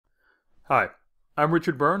Hi, I'm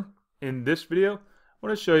Richard Byrne. In this video, I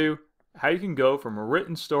want to show you how you can go from a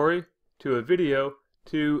written story to a video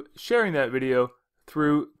to sharing that video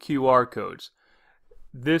through QR codes.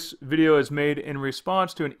 This video is made in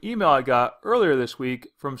response to an email I got earlier this week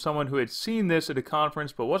from someone who had seen this at a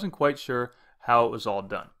conference but wasn't quite sure how it was all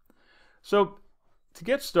done. So to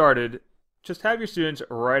get started, just have your students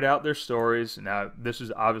write out their stories. Now, this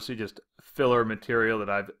is obviously just filler material that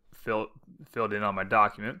I've filled in on my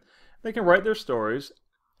document. They can write their stories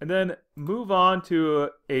and then move on to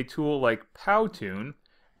a tool like Powtoon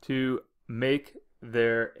to make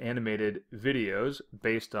their animated videos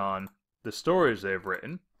based on the stories they've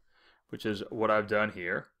written, which is what I've done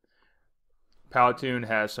here. Powtoon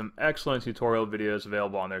has some excellent tutorial videos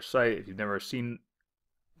available on their site. If you've never seen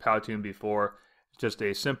Powtoon before, it's just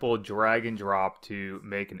a simple drag and drop to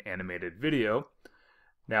make an animated video.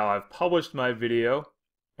 Now I've published my video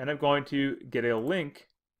and I'm going to get a link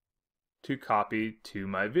to copy to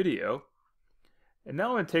my video. And now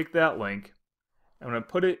I'm going to take that link, I'm going to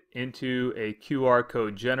put it into a QR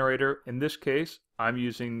code generator. In this case, I'm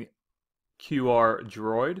using QR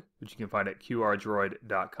Droid, which you can find at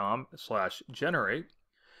qrdroid.com/generate.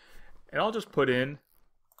 And I'll just put in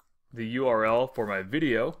the URL for my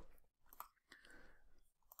video.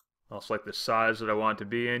 I'll select the size that I want it to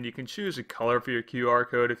be in. You can choose a color for your QR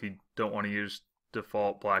code if you don't want to use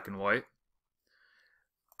default black and white.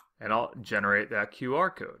 And I'll generate that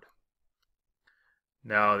QR code.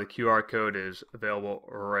 Now the QR code is available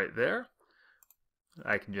right there.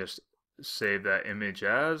 I can just save that image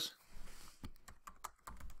as.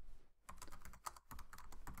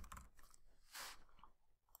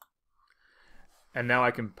 And now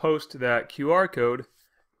I can post that QR code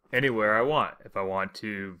anywhere I want. If I want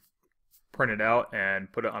to print it out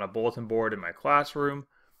and put it on a bulletin board in my classroom,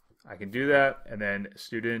 I can do that, and then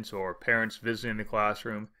students or parents visiting the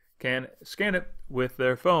classroom can scan it with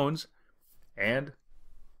their phones and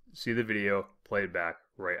see the video played back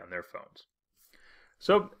right on their phones.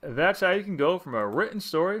 So that's how you can go from a written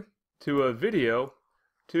story to a video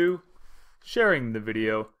to sharing the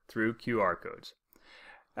video through QR codes.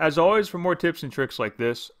 As always, for more tips and tricks like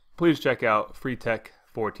this, please check out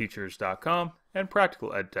freetech4teachers.com and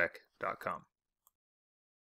practicaledtech.com.